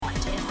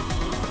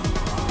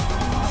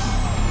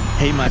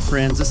Hey, my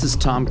friends, this is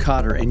Tom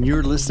Cotter, and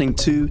you're listening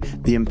to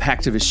The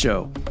Impactivist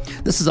Show.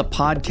 This is a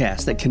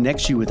podcast that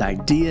connects you with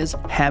ideas,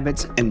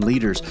 habits, and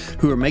leaders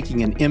who are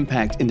making an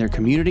impact in their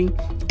community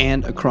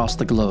and across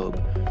the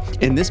globe.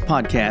 In this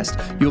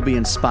podcast, you'll be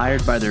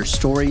inspired by their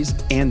stories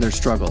and their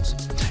struggles.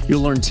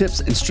 You'll learn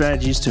tips and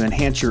strategies to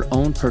enhance your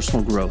own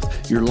personal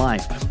growth, your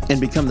life, and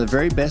become the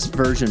very best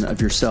version of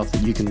yourself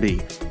that you can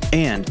be.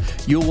 And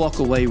you'll walk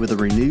away with a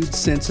renewed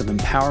sense of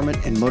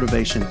empowerment and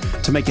motivation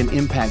to make an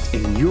impact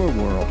in your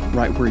world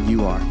right where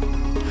you are.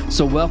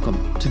 So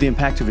welcome to The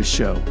Impactivist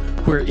Show,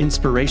 where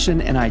inspiration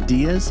and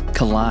ideas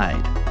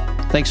collide.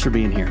 Thanks for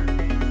being here.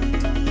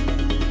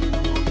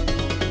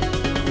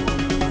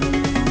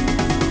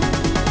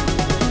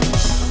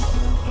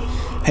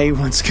 Hey,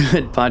 what's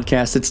good,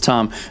 podcast? It's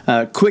Tom.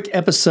 Quick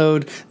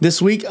episode.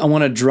 This week, I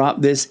want to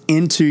drop this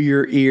into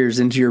your ears,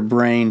 into your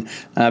brain,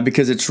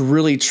 because it's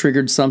really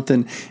triggered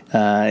something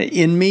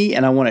in me,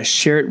 and I want to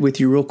share it with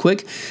you real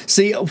quick.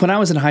 See, when I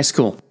was in high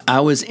school,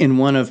 I was in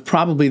one of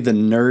probably the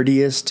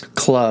nerdiest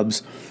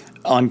clubs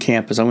on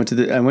campus. I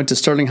went to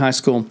Sterling High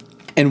School,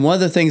 and one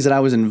of the things that I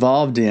was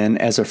involved in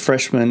as a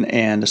freshman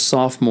and a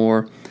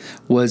sophomore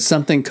was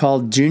something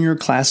called Junior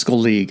Classical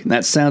League. And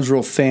that sounds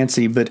real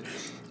fancy, but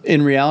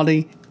in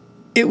reality,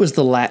 it was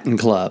the Latin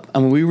club. I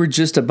mean, we were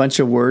just a bunch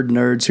of word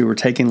nerds who were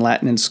taking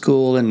Latin in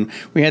school, and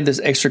we had this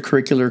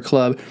extracurricular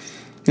club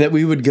that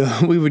we would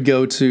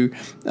go to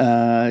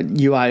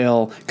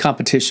UIL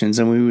competitions,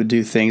 and we would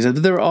do things. And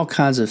there were all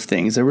kinds of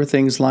things. There were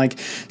things like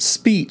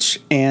speech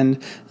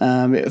and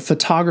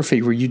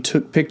photography, where you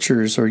took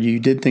pictures or you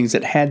did things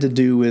that had to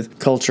do with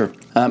culture.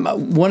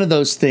 One of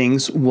those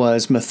things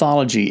was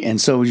mythology.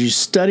 And so as you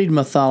studied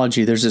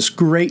mythology, there's this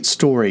great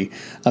story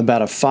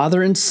about a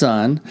father and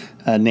son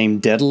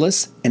named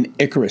Daedalus and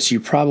Icarus. You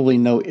probably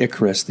know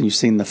Icarus. You've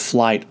seen The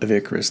Flight of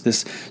Icarus,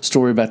 this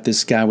story about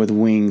this guy with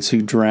wings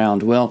who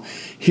drowned. Well,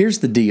 here's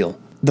the deal.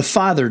 The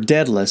father,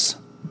 Daedalus,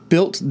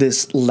 built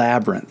this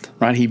labyrinth,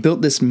 right? He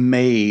built this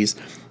maze.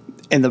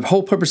 And the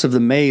whole purpose of the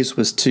maze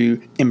was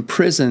to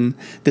imprison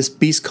this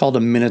beast called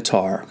a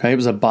minotaur. Okay? It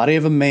was a body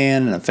of a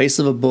man and a face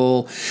of a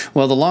bull.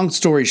 Well, the long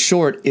story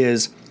short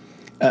is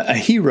a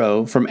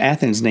hero from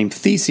Athens named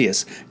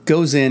Theseus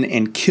goes in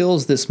and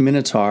kills this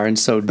minotaur. And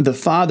so the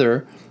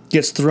father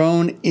gets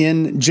thrown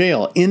in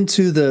jail,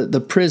 into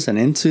the prison,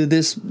 into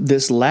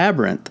this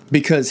labyrinth,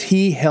 because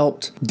he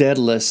helped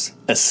Daedalus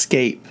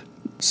escape.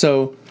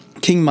 So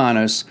King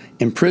Minos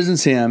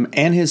imprisons him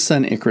and his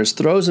son Icarus,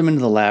 throws him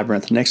into the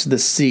labyrinth next to the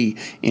sea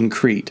in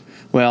Crete.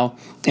 Well,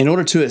 in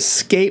order to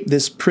escape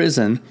this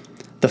prison,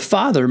 the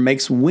father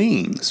makes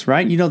wings,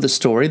 right? You know the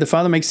story. The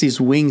father makes these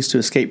wings to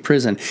escape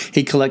prison.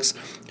 He collects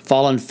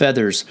fallen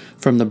feathers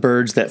from the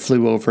birds that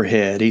flew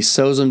overhead. He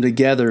sews them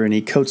together and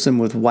he coats them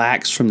with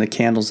wax from the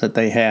candles that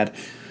they had.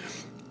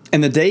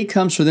 And the day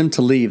comes for them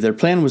to leave. Their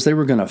plan was they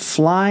were going to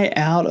fly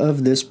out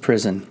of this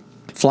prison,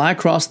 fly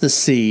across the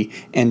sea,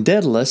 and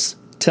Daedalus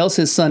tells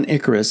his son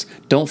Icarus,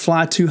 don't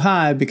fly too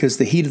high because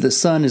the heat of the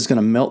sun is going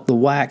to melt the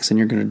wax and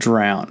you're going to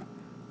drown,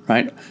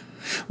 right?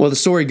 Well, the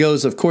story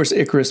goes, of course,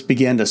 Icarus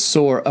began to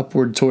soar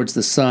upward towards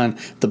the sun.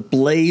 The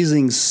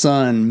blazing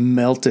sun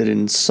melted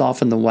and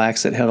softened the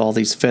wax that held all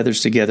these feathers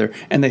together,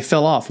 and they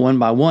fell off one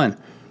by one.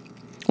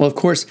 Well, of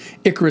course,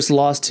 Icarus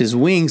lost his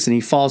wings and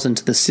he falls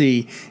into the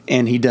sea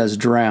and he does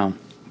drown.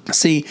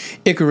 See,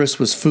 Icarus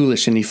was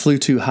foolish and he flew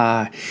too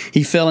high.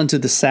 He fell into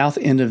the south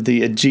end of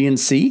the Aegean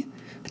Sea.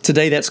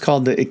 Today, that's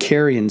called the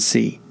Icarian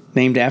Sea,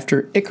 named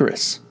after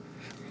Icarus.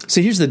 So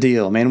here's the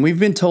deal, man. We've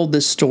been told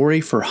this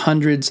story for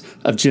hundreds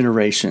of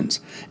generations,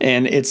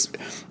 and it's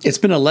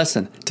been a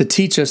lesson to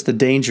teach us the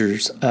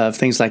dangers of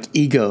things like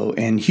ego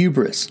and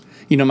hubris.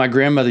 You know, my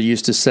grandmother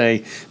used to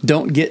say,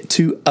 don't get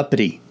too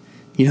uppity.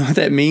 You know what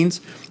that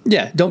means?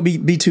 Yeah, don't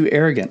be too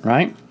arrogant,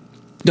 right?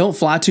 Don't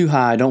fly too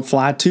high. Don't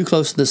fly too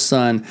close to the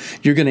sun.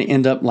 You're going to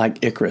end up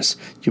like Icarus.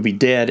 You'll be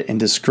dead and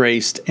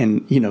disgraced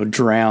and,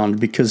 drowned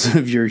because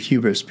of your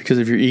hubris, because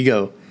of your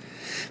ego.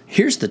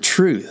 Here's the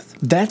truth.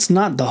 That's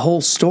not the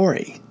whole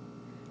story.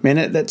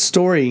 Man, that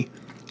story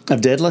of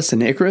Daedalus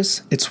and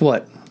Icarus, it's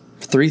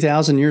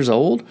 3,000 years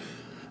old?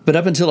 But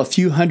up until a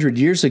few hundred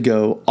years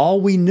ago, all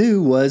we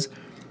knew was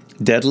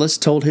Daedalus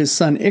told his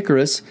son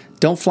Icarus,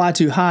 don't fly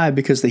too high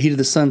because the heat of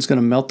the sun's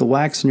going to melt the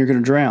wax and you're going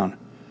to drown.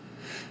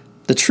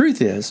 The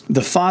truth is,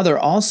 the father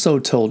also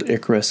told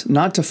Icarus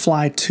not to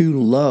fly too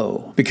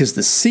low because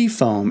the sea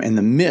foam and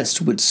the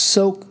mist would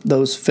soak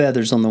those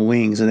feathers on the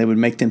wings and they would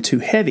make them too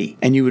heavy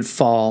and you would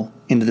fall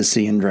into the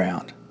sea and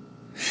drown.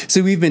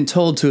 See, we've been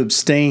told to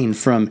abstain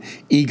from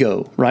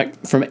ego, right?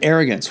 From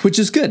arrogance, which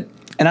is good.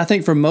 And I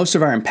think for most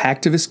of our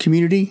impactivist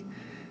community,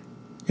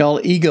 y'all,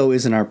 ego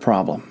isn't our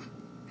problem.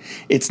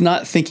 It's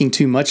not thinking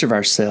too much of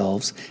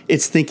ourselves.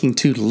 It's thinking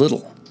too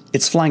little.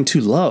 It's flying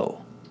too low.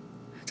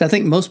 I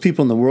think most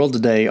people in the world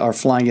today are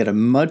flying at a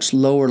much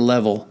lower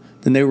level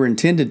than they were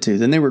intended to,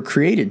 than they were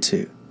created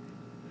to.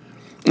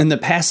 In the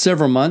past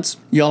several months,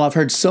 y'all, I've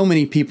heard so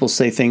many people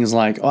say things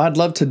like, I'd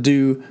love to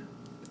do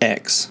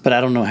X, but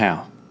I don't know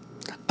how.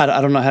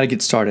 I don't know how to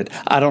get started.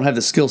 I don't have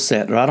the skill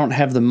set, or I don't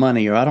have the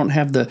money, or I don't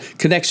have the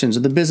connections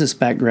or the business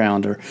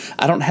background, or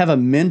I don't have a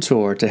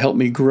mentor to help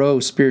me grow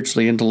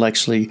spiritually,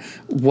 intellectually,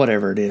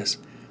 whatever it is.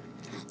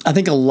 I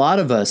think a lot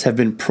of us have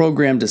been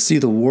programmed to see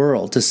the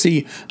world, to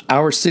see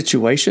our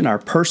situation, our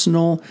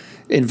personal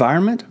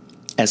environment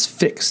as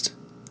fixed,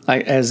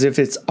 as if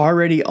it's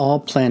already all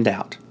planned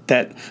out,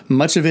 that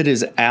much of it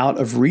is out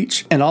of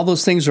reach, and all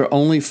those things are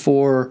only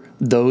for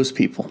those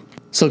people.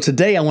 So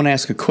today I want to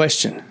ask a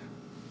question.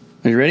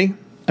 Are you ready?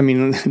 I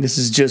mean, this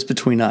is just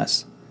between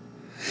us.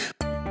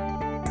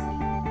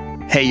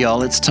 Hey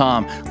y'all, it's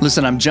Tom.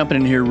 Listen, I'm jumping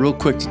in here real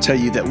quick to tell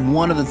you that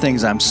one of the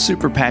things I'm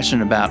super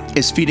passionate about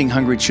is feeding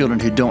hungry children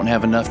who don't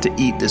have enough to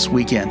eat this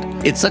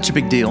weekend. It's such a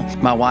big deal.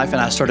 My wife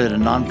and I started a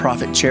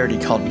nonprofit charity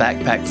called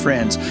Backpack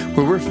Friends,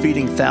 where we're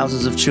feeding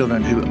thousands of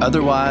children who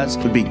otherwise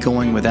would be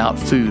going without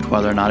food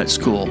while they're not at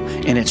school.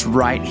 And it's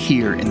right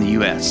here in the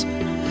U.S.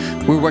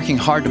 We're working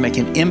hard to make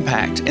an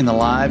impact in the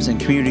lives and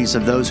communities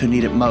of those who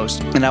need it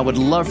most, and I would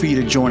love for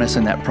you to join us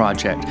in that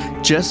project.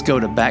 Just go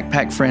to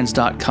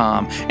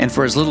backpackfriends.com, and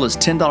for as little as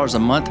 $10 a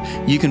month,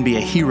 you can be a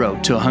hero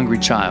to a hungry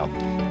child.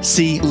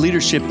 See,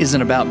 leadership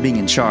isn't about being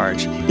in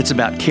charge. It's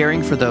about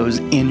caring for those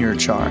in your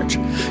charge.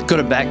 Go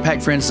to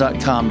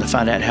backpackfriends.com to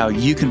find out how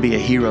you can be a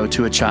hero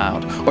to a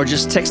child, or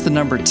just text the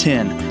number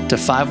 10 to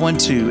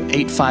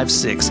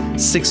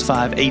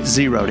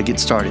 512-856-6580 to get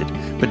started.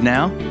 But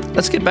now,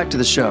 let's get back to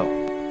the show.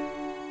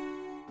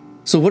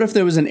 So what if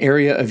there was an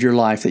area of your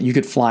life that you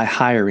could fly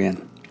higher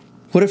in?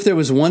 What if there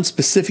was one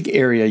specific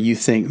area you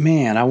think,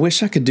 man, I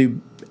wish I could do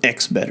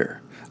X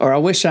better, or I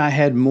wish I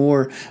had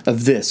more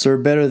of this or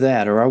better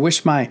that, or I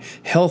wish my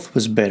health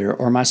was better,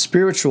 or my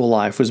spiritual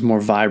life was more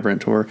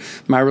vibrant, or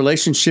my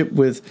relationship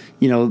with,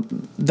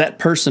 that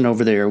person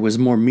over there was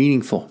more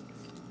meaningful?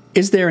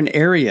 Is there an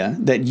area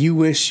that you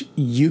wish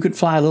you could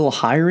fly a little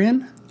higher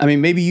in? I mean,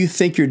 maybe you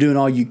think you're doing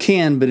all you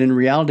can, but in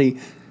reality,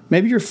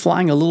 maybe you're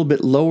flying a little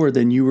bit lower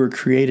than you were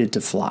created to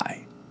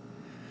fly.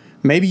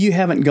 Maybe you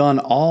haven't gone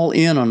all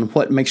in on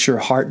what makes your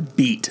heart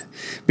beat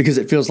because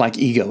it feels like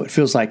ego. It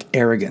feels like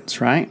arrogance,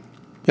 right?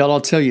 Y'all,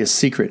 I'll tell you a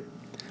secret.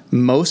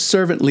 Most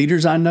servant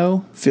leaders I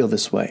know feel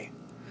this way.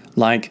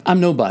 Like, I'm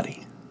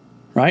nobody,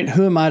 right?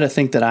 Who am I to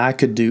think that I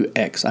could do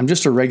X? I'm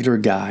just a regular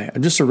guy.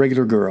 I'm just a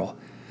regular girl.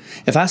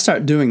 If I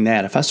start doing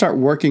that, if I start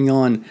working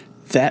on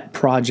that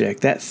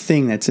project, that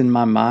thing that's in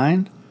my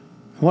mind,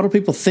 what do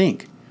people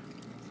think?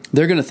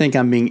 They're going to think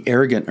I'm being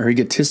arrogant or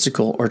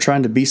egotistical or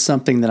trying to be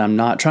something that I'm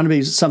not, trying to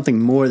be something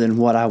more than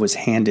what I was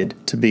handed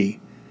to be.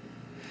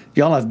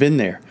 Y'all, I've been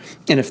there.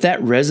 And if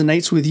that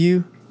resonates with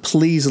you,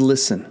 please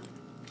listen.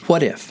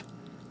 What if?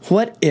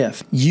 What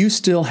if you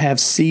still have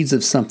seeds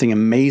of something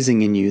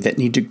amazing in you that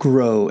need to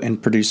grow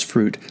and produce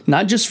fruit,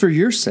 not just for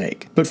your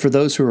sake, but for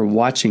those who are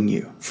watching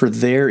you, for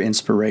their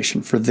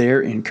inspiration, for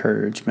their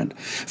encouragement,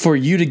 for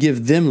you to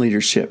give them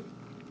leadership?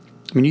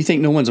 I mean, you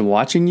think no one's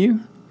watching you?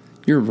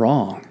 You're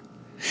wrong.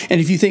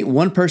 And if you think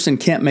one person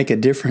can't make a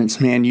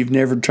difference, man, you've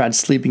never tried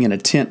sleeping in a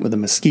tent with a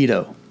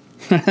mosquito.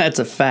 That's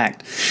a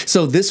fact.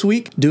 So this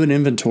week, do an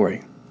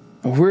inventory.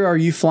 Where are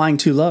you flying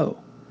too low?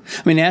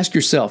 I mean, ask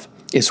yourself,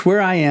 is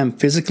where I am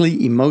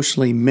physically,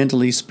 emotionally,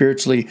 mentally,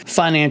 spiritually,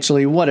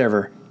 financially,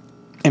 whatever,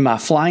 am I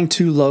flying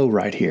too low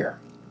right here?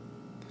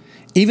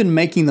 Even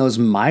making those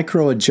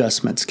micro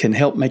adjustments can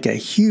help make a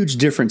huge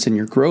difference in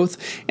your growth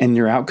and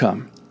your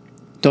outcome.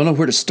 Don't know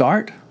where to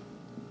start?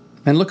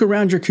 And look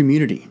around your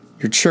community,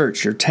 your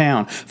church, your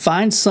town.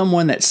 Find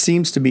someone that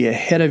seems to be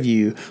ahead of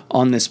you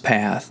on this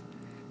path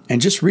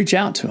and just reach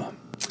out to them.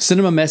 Send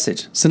them a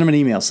message, send them an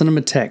email, send them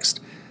a text.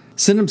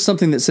 Send them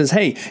something that says,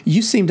 hey,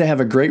 you seem to have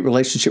a great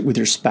relationship with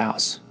your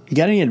spouse. You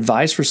got any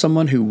advice for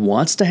someone who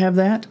wants to have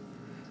that?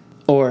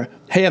 Or,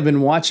 hey, I've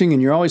been watching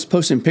and you're always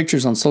posting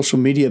pictures on social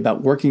media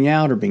about working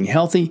out or being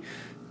healthy.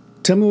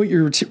 Tell me what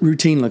your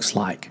routine looks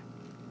like.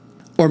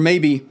 Or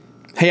maybe,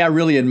 hey, I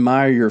really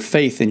admire your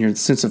faith and your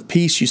sense of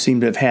peace you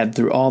seem to have had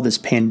through all this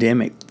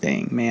pandemic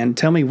thing, man.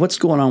 Tell me what's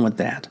going on with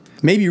that.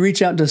 Maybe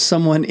reach out to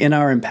someone in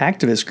our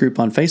Impactivist group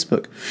on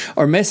Facebook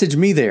or message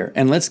me there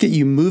and let's get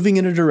you moving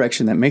in a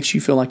direction that makes you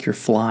feel like you're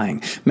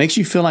flying, makes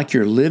you feel like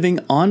you're living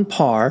on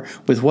par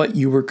with what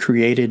you were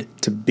created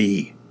to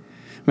be.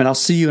 Man, I'll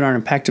see you in our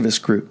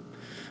Impactivist group.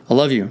 I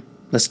love you.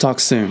 Let's talk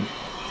soon.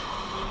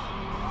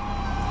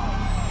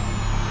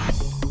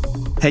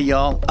 Hey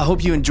y'all, I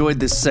hope you enjoyed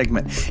this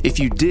segment. If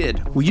you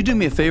did, will you do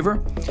me a favor?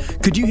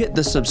 Could you hit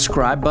the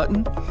subscribe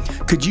button?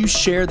 Could you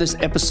share this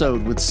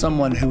episode with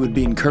someone who would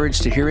be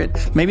encouraged to hear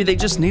it? Maybe they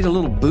just need a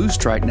little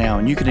boost right now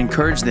and you could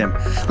encourage them.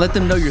 Let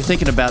them know you're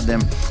thinking about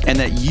them and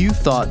that you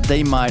thought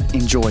they might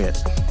enjoy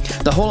it.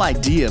 The whole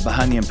idea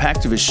behind the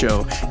Impactivist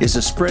Show is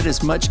to spread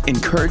as much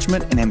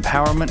encouragement and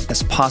empowerment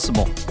as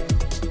possible.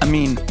 I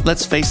mean,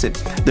 let's face it,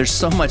 there's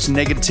so much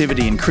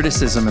negativity and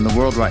criticism in the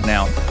world right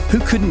now.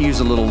 Who couldn't use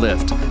a little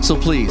lift? So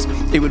please,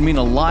 it would mean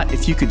a lot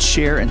if you could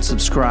share and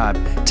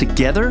subscribe.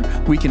 Together,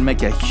 we can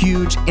make a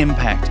huge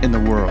impact in the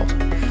world.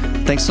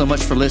 Thanks so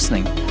much for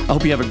listening. I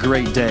hope you have a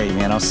great day,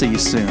 man. I'll see you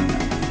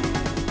soon.